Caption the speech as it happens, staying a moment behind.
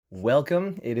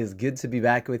Welcome. It is good to be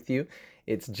back with you.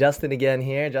 It's Justin again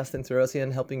here, Justin Tarosian,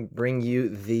 helping bring you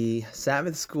the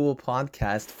Sabbath School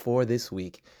podcast for this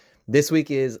week. This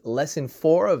week is lesson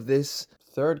 4 of this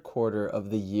third quarter of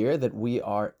the year that we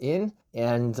are in,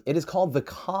 and it is called The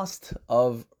Cost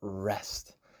of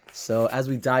Rest. So as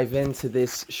we dive into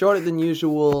this shorter than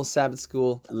usual Sabbath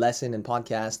School lesson and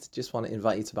podcast, just want to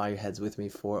invite you to bow your heads with me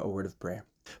for a word of prayer.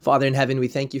 Father in heaven, we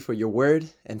thank you for your word,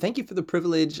 and thank you for the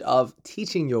privilege of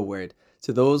teaching your word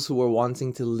to those who are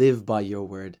wanting to live by your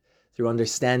word through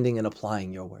understanding and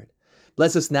applying your word.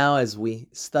 Bless us now as we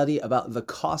study about the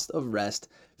cost of rest.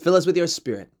 Fill us with your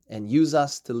spirit and use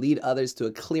us to lead others to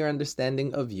a clear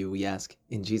understanding of you, we ask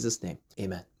in Jesus' name.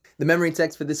 Amen. The memory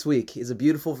text for this week is a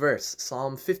beautiful verse,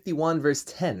 Psalm 51, verse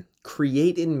 10.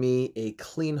 Create in me a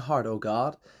clean heart, O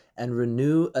God, and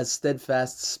renew a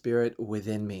steadfast spirit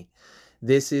within me.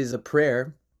 This is a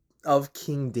prayer of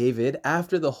King David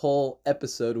after the whole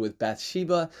episode with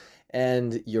Bathsheba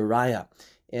and Uriah.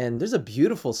 And there's a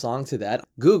beautiful song to that.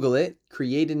 Google it,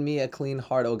 Create in Me a Clean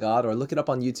Heart, O God, or look it up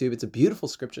on YouTube. It's a beautiful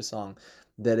scripture song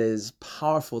that is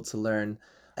powerful to learn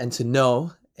and to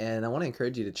know. And I want to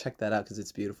encourage you to check that out because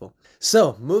it's beautiful.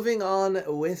 So, moving on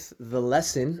with the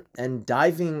lesson and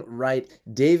diving right,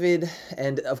 David,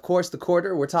 and of course the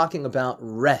quarter, we're talking about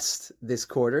rest this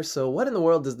quarter. So what in the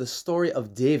world does the story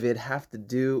of David have to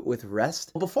do with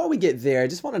rest? Well, before we get there, I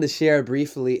just wanted to share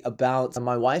briefly about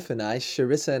my wife and I,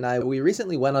 Sharissa and I. We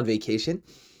recently went on vacation.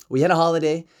 We had a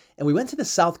holiday and we went to the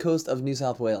south coast of New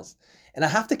South Wales. And I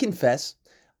have to confess,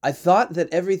 I thought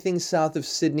that everything south of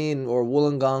Sydney or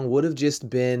Wollongong would have just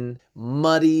been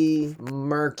muddy,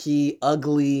 murky,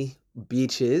 ugly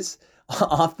beaches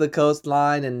off the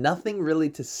coastline and nothing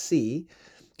really to see.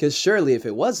 Because surely if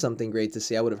it was something great to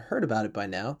see, I would have heard about it by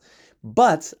now.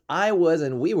 But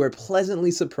we were pleasantly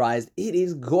surprised. It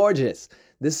is gorgeous.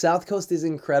 The south coast is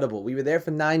incredible. We were there for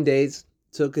 9 days.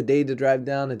 Took a day to drive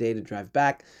down, a day to drive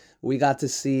back. We got to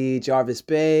see Jarvis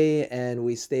Bay, and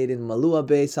we stayed in Malua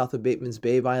Bay, south of Bateman's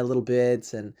Bay by a little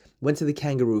bit, and went to the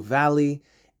Kangaroo Valley,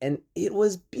 and it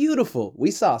was beautiful.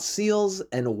 We saw seals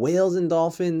and whales and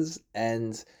dolphins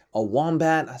and a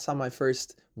wombat. I saw my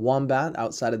first wombat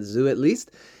outside of the zoo at least.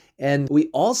 And we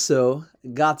also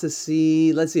got to see,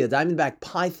 a diamondback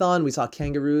python. We saw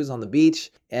kangaroos on the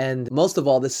beach. And most of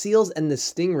all, the seals and the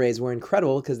stingrays were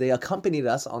incredible because they accompanied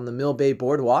us on the Mill Bay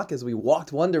Boardwalk. As we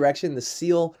walked one direction, the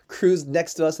seal cruised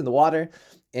next to us in the water.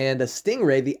 And a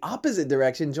stingray, the opposite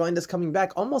direction, joined us coming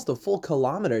back almost a full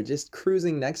kilometer, just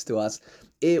cruising next to us.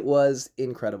 It was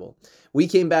incredible. We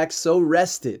came back so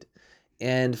rested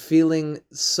and feeling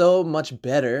so much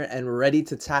better and ready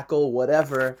to tackle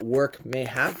whatever work may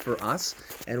have for us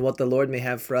and what the Lord may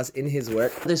have for us in His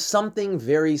work. There's something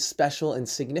very special and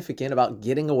significant about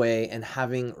getting away and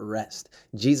having rest.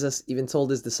 Jesus even told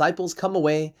His disciples, come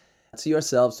away to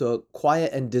yourselves to a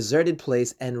quiet and deserted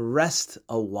place and rest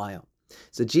a while.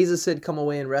 So Jesus said, come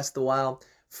away and rest a while.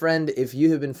 Friend, if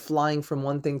you have been flying from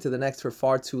one thing to the next for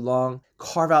far too long,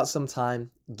 carve out some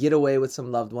time, get away with some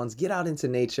loved ones, get out into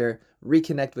nature,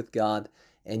 reconnect with God,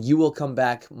 and you will come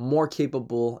back more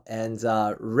capable and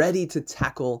ready to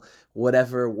tackle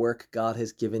whatever work God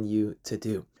has given you to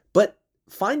do. But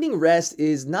finding rest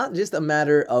is not just a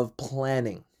matter of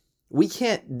planning. We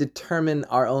can't determine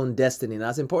our own destiny. Now,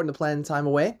 it's important to plan time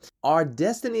away. Our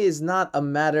destiny is not a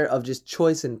matter of just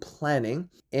choice and planning,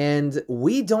 and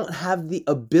we don't have the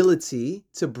ability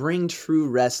to bring true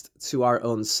rest to our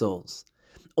own souls.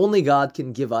 Only God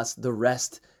can give us the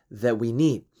rest that we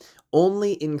need.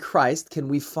 Only in Christ can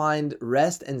we find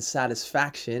rest and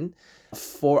satisfaction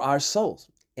for our souls.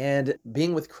 And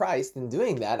being with Christ and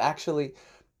doing that actually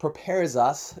prepares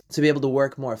us to be able to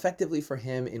work more effectively for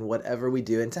Him in whatever we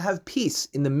do and to have peace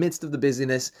in the midst of the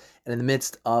busyness and in the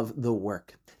midst of the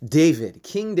work. David,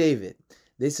 King David,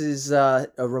 this is a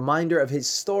reminder of his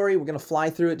story. We're going to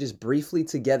fly through it just briefly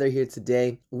together here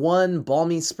today. One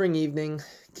balmy spring evening,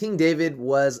 King David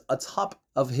was atop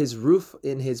of his roof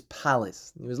in his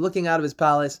palace. He was looking out of his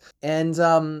palace,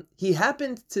 and he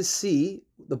happened to see,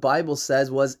 the Bible says,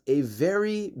 was a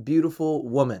very beautiful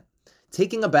woman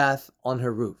taking a bath on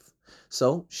her roof.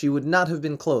 So she would not have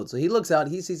been clothed. So he looks out,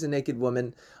 he sees a naked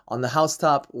woman on the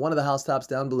housetop, one of the housetops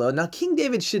down below. Now, King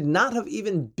David should not have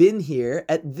even been here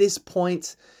at this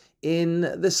point in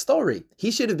the story.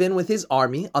 He should have been with his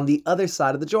army on the other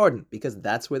side of the Jordan because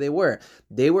that's where they were.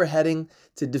 They were heading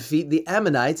to defeat the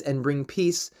Ammonites and bring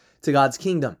peace to God's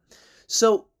kingdom.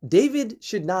 So David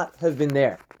should not have been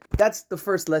there. That's the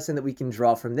first lesson that we can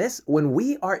draw from this. When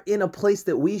we are in a place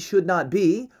that we should not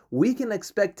be, we can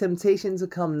expect temptation to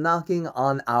come knocking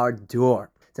on our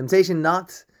door. Temptation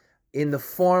knocked in the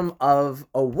form of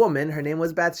a woman. Her name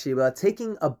was Bathsheba,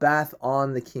 taking a bath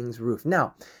on the king's roof.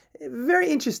 Now, very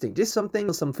interesting. Just some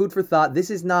food for thought. This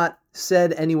is not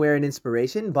said anywhere in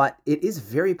inspiration, but it is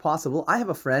very possible. I have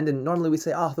a friend, and normally we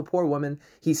say, oh, the poor woman,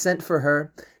 he sent for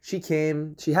her. She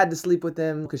came, she had to sleep with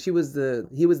him because he was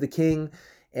the king,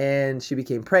 and she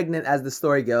became pregnant. As the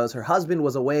story goes, her husband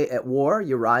was away at war,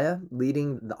 Uriah,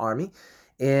 leading the army.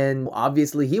 And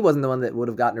obviously, he wasn't the one that would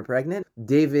have gotten her pregnant.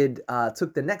 David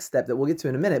took the next step that we'll get to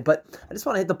in a minute. But I just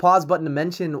want to hit the pause button to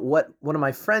mention what one of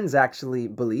my friends actually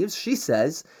believes. She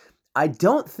says, I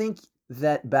don't think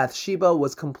that Bathsheba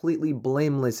was completely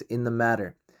blameless in the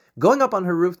matter. Going up on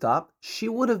her rooftop, she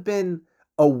would have been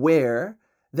aware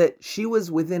that she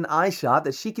was within eyeshot,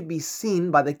 that she could be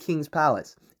seen by the king's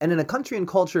palace. And in a country and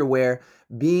culture where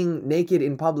being naked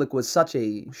in public was such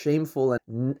a shameful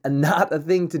and not a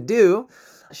thing to do,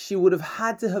 she would have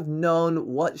had to have known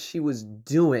what she was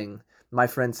doing, my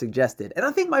friend suggested. And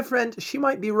I think my friend, she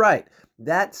might be right.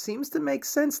 That seems to make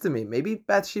sense to me. Maybe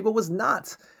Bathsheba was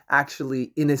not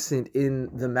actually innocent in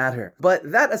the matter. But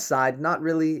that aside, not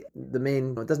really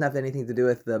it doesn't have anything to do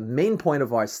with the main point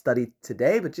of our study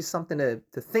today, but just something to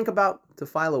think about, to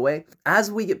file away.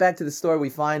 As we get back to the story, we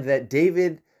find that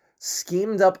David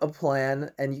schemed up a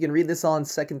plan, and you can read this on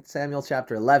 2 Samuel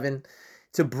chapter 11,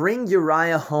 to bring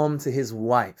Uriah home to his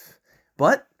wife.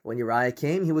 But when Uriah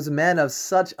came, he was a man of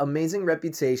such amazing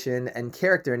reputation and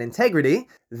character and integrity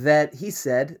that he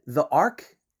said, the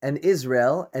ark and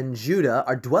Israel and Judah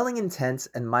are dwelling in tents,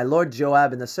 and my lord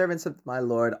Joab and the servants of my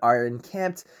lord are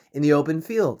encamped in the open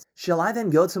fields. Shall I then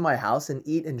go to my house and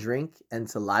eat and drink and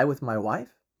to lie with my wife?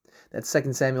 That's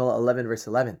 2 Samuel 11, verse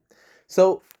 11.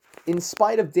 So, in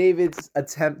spite of David's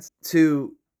attempt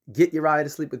to get Uriah to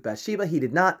sleep with Bathsheba, he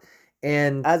did not.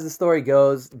 And as the story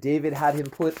goes, David had him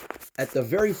put at the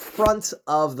very front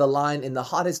of the line in the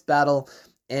hottest battle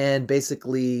and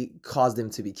basically caused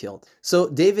him to be killed. So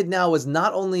David now was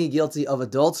not only guilty of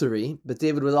adultery, but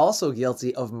David was also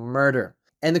guilty of murder.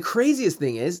 And the craziest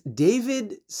thing is,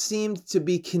 David seemed to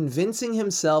be convincing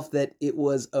himself that it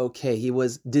was okay. He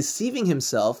was deceiving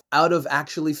himself out of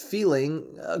actually feeling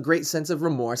a great sense of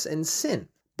remorse and sin.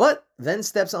 But then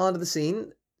steps onto the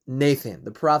scene Nathan,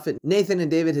 the prophet. Nathan and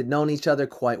David had known each other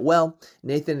quite well.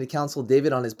 Nathan had counseled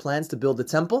David on his plans to build the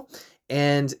temple.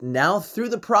 And now through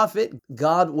the prophet,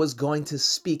 God was going to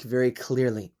speak very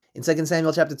clearly. In 2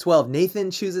 Samuel chapter 12,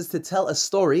 Nathan chooses to tell a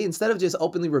story. Instead of just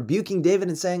openly rebuking David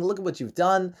and saying, look at what you've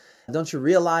done, don't you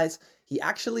realize? He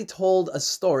actually told a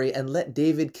story and let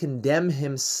David condemn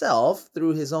himself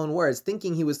through his own words,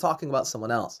 thinking he was talking about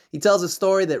someone else. He tells a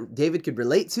story that David could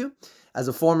relate to, as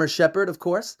a former shepherd, of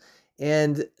course.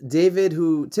 And David,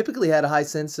 who typically had a high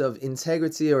sense of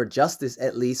integrity or justice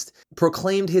at least,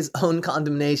 proclaimed his own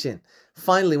condemnation.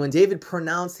 Finally, when David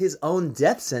pronounced his own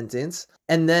death sentence,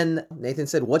 and then Nathan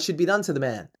said, what should be done to the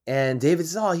man? And David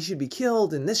says, oh, he should be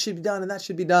killed, and this should be done, and that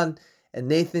should be done. And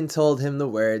Nathan told him the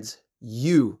words,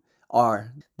 you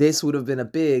are. This would have been a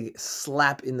big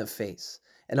slap in the face.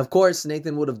 And of course,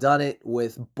 Nathan would have done it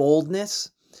with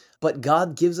boldness, but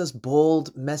God gives us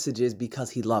bold messages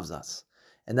because he loves us.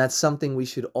 And that's something we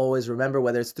should always remember,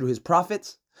 whether it's through his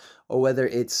prophets or whether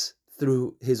it's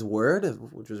through his word,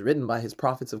 which was written by his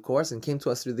prophets, of course, and came to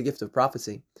us through the gift of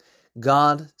prophecy.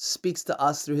 God speaks to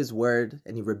us through his word,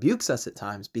 and he rebukes us at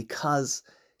times because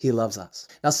he loves us.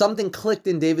 Now, something clicked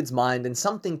in David's mind and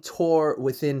something tore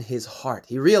within his heart.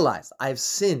 He realized, I've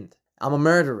sinned. I'm a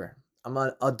murderer. I'm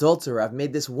an adulterer. I've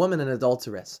made this woman an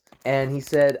adulteress. And he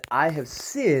said, I have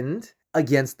sinned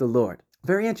against the Lord.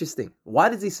 Very interesting. Why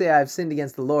does he say I have sinned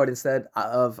against the Lord instead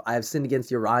of I have sinned against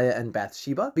Uriah and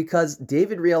Bathsheba? Because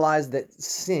David realized that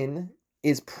sin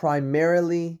is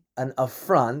primarily an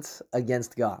affront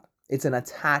against God. It's an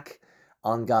attack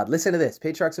on God. Listen to this.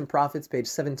 Patriarchs and Prophets, page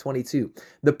 722.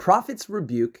 The prophet's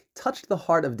rebuke touched the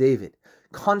heart of David.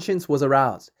 Conscience was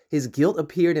aroused. His guilt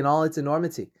appeared in all its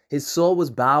enormity. His soul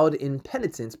was bowed in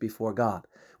penitence before God.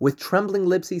 With trembling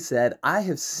lips he said, I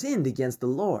have sinned against the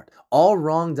Lord. All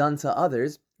wrong done to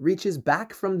others reaches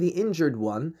back from the injured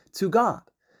one to God.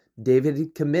 David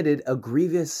had committed a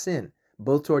grievous sin,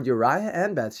 both toward Uriah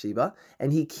and Bathsheba,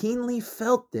 and he keenly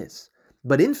felt this.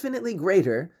 But infinitely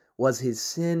greater was his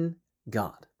sin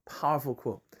God. Powerful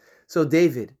quote. So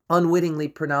David unwittingly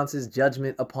pronounces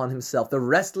judgment upon himself. The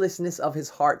restlessness of his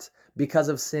heart because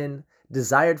of sin,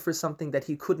 desired for something that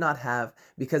he could not have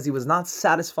because he was not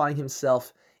satisfying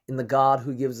himself in the God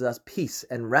who gives us peace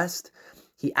and rest.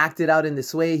 He acted out in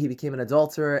this way. He became an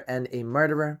adulterer and a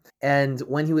murderer. And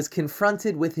when he was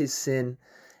confronted with his sin,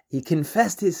 he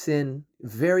confessed his sin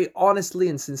very honestly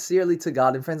and sincerely to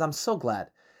God. And friends, I'm so glad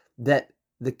that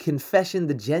the confession,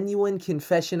 the genuine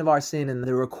confession of our sin and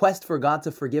the request for God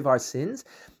to forgive our sins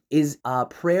is a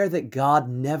prayer that God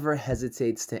never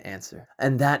hesitates to answer.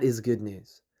 And that is good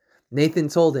news. Nathan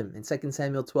told him in 2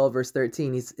 Samuel 12, verse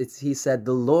 13, he said,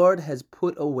 "The Lord has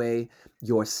put away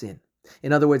your sin."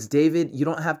 In other words, David, you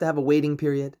don't have to have a waiting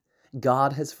period.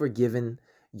 God has forgiven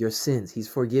your sins. He's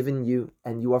forgiven you,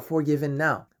 and you are forgiven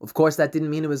now. Of course, that didn't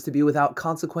mean it was to be without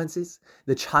consequences.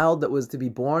 The child that was to be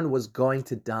born was going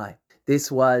to die.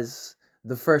 This was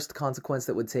the first consequence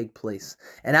that would take place.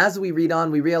 And as we read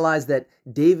on, we realize that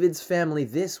David's family,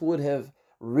 this would have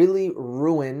really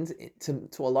ruined, to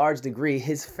a large degree,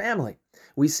 his family.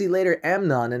 We see later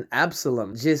Amnon and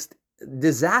Absalom, just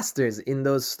disasters in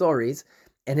those stories,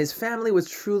 and his family was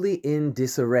truly in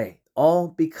disarray, all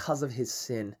because of his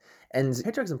sin. And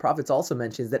Patriarchs and Prophets also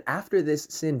mentions that after this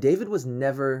sin, David was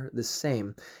never the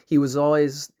same. He was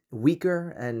always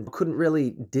weaker and couldn't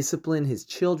really discipline his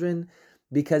children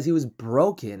because he was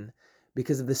broken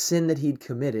because of the sin that he'd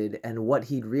committed and what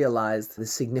he'd realized the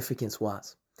significance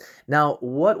was. Now,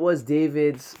 what was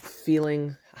David's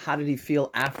feeling? How did he feel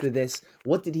after this?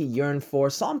 What did he yearn for?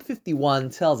 Psalm 51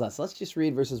 tells us, let's just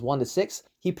read verses 1 to 6.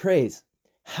 He prays,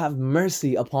 "Have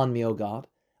mercy upon me, O God,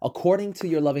 according to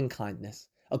your loving kindness.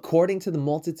 According to the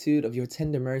multitude of your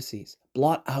tender mercies,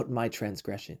 blot out my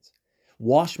transgressions.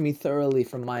 Wash me thoroughly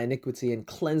from my iniquity and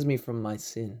cleanse me from my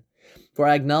sin. For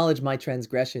I acknowledge my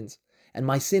transgressions, and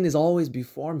my sin is always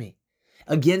before me.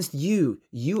 Against you,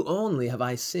 you only have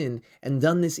I sinned and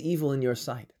done this evil in your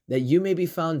sight, that you may be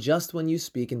found just when you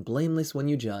speak and blameless when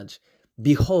you judge.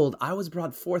 Behold, I was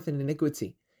brought forth in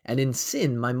iniquity, and in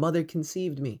sin my mother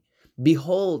conceived me.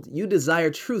 Behold, you desire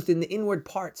truth in the inward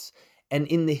parts, and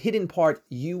in the hidden part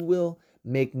you will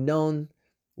make known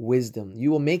wisdom." You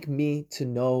will make me to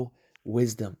know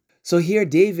wisdom. So here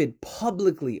David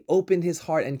publicly opened his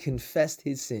heart and confessed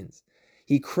his sins.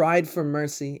 He cried for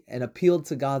mercy and appealed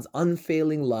to God's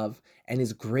unfailing love and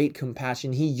his great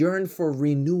compassion. He yearned for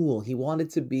renewal. He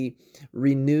wanted to be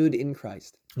renewed in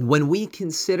Christ. When we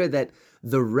consider that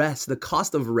the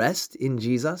cost of rest in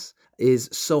Jesus is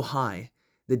so high,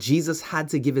 that Jesus had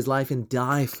to give his life and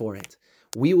die for it,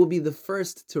 we will be the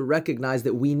first to recognize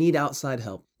that we need outside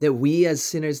help, that we as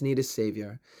sinners need a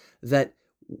Savior, that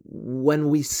when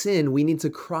we sin, we need to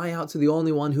cry out to the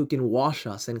only one who can wash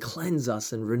us and cleanse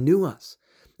us and renew us.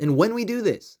 And when we do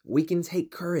this, we can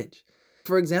take courage.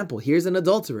 For example, here's an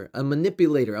adulterer, a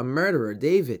manipulator, a murderer,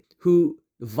 David, who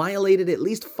violated at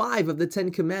least 5 of the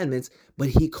 10 commandments, but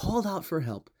he called out for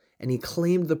help and he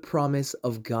claimed the promise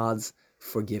of God's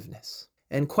forgiveness.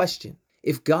 And question,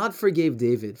 if God forgave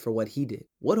David for what he did,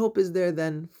 what hope is there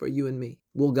then for you and me?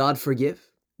 Will God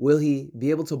forgive? Will he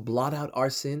be able to blot out our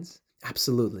sins?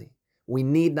 Absolutely. We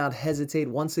need not hesitate.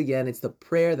 Once again, it's the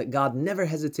prayer that God never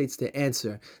hesitates to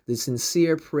answer, the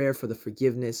sincere prayer for the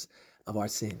forgiveness of our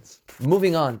sins.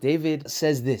 Moving on, David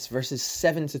says this, verses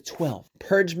 7 to 12.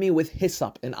 "Purge me with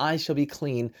hyssop, and I shall be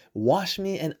clean. Wash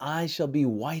me, and I shall be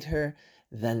whiter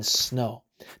than snow."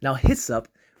 Now, hyssop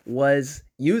was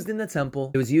used in the temple.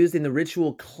 It was used in the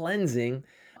ritual cleansing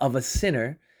of a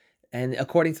sinner, and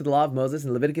according to the law of Moses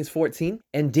in Leviticus 14.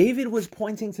 And David was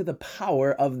pointing to the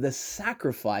power of the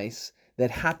sacrifice that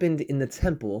happened in the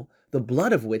temple, the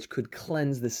blood of which could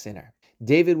cleanse the sinner.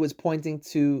 David was pointing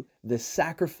to the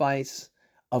sacrifice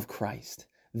of Christ,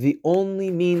 the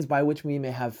only means by which we may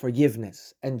have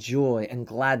forgiveness and joy and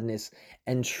gladness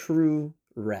and true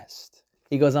rest.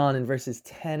 He goes on in verses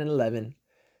 10 and 11,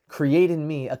 "Create in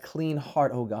me a clean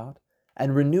heart, O God,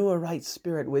 and renew a right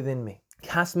spirit within me.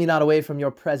 Cast me not away from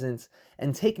your presence,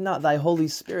 and take not thy Holy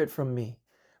Spirit from me.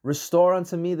 Restore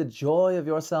unto me the joy of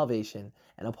your salvation,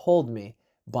 and uphold me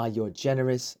by your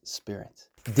generous spirit."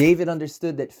 David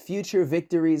understood that future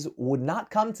victories would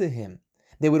not come to him.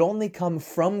 They would only come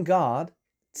from God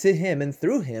to him and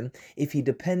through him if he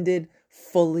depended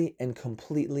fully and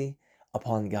completely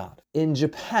upon God. In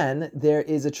Japan, there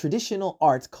is a traditional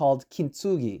art called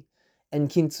kintsugi, and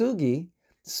kintsugi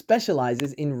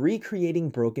specializes in recreating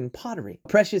broken pottery.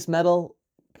 Precious metal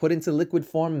put into liquid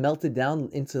form, melted down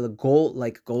into the gold,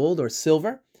 like gold or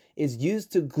silver, is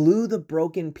used to glue the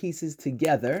broken pieces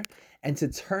together and to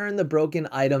turn the broken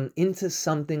item into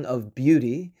something of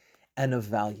beauty and of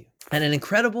value. And an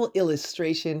incredible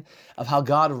illustration of how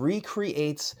God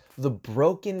recreates the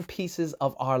broken pieces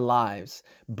of our lives,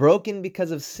 broken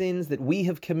because of sins that we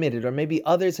have committed or maybe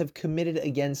others have committed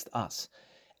against us.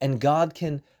 And God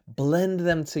can blend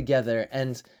them together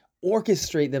and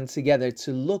orchestrate them together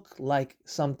to look like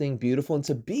something beautiful and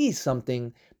to be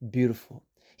something beautiful.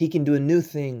 He can do a new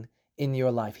thing in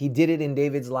your life. He did it in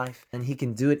David's life, and he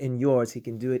can do it in yours. He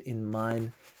can do it in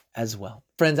mine as well.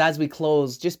 Friends, as we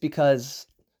close, just because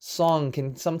song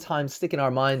can sometimes stick in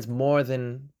our minds more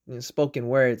than spoken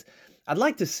words, I'd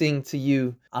like to sing to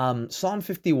you Psalm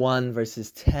 51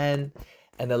 verses 10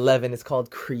 and 11. It's called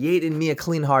Create in Me a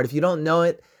Clean Heart. If you don't know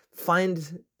it,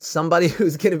 find somebody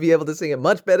who's going to be able to sing it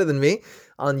much better than me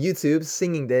on YouTube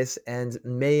singing this, and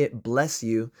may it bless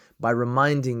you by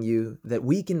reminding you that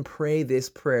we can pray this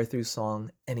prayer through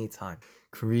song anytime.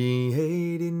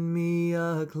 Create in me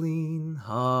a clean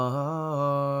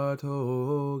heart,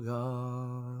 O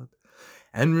God,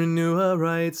 and renew a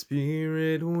right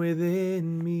spirit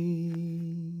within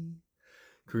me.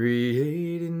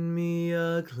 Create in me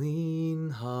a clean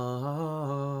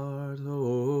heart,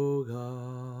 O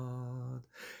God,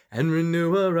 and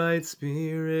renew a right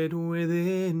spirit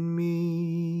within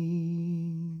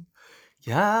me.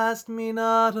 Cast me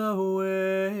not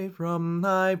away from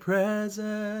thy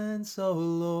presence, O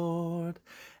Lord,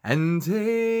 and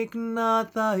take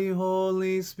not thy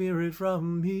Holy Spirit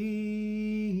from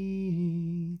me.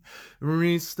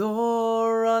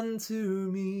 Restore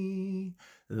unto me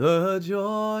the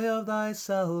joy of thy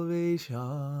salvation,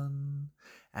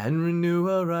 and renew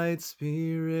a right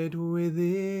spirit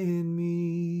within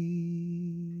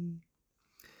me.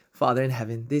 Father in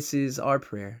heaven, this is our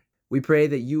prayer. We pray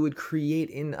that you would create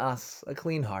in us a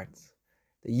clean heart,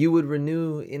 that you would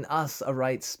renew in us a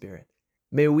right spirit.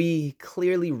 May we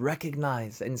clearly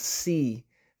recognize and see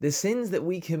the sins that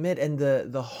we commit and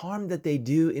the harm that they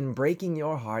do in breaking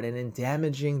your heart and in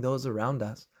damaging those around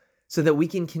us, so that we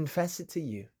can confess it to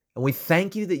you. And we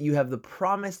thank you that you have the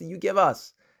promise that you give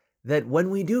us, that when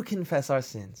we do confess our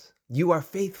sins, you are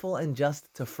faithful and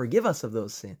just to forgive us of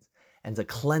those sins and to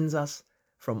cleanse us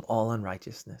from all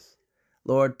unrighteousness.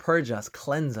 Lord, purge us,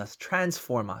 cleanse us,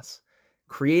 transform us.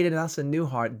 Create in us a new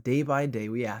heart day by day,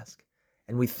 we ask.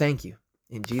 And we thank you.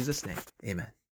 In Jesus' name, amen.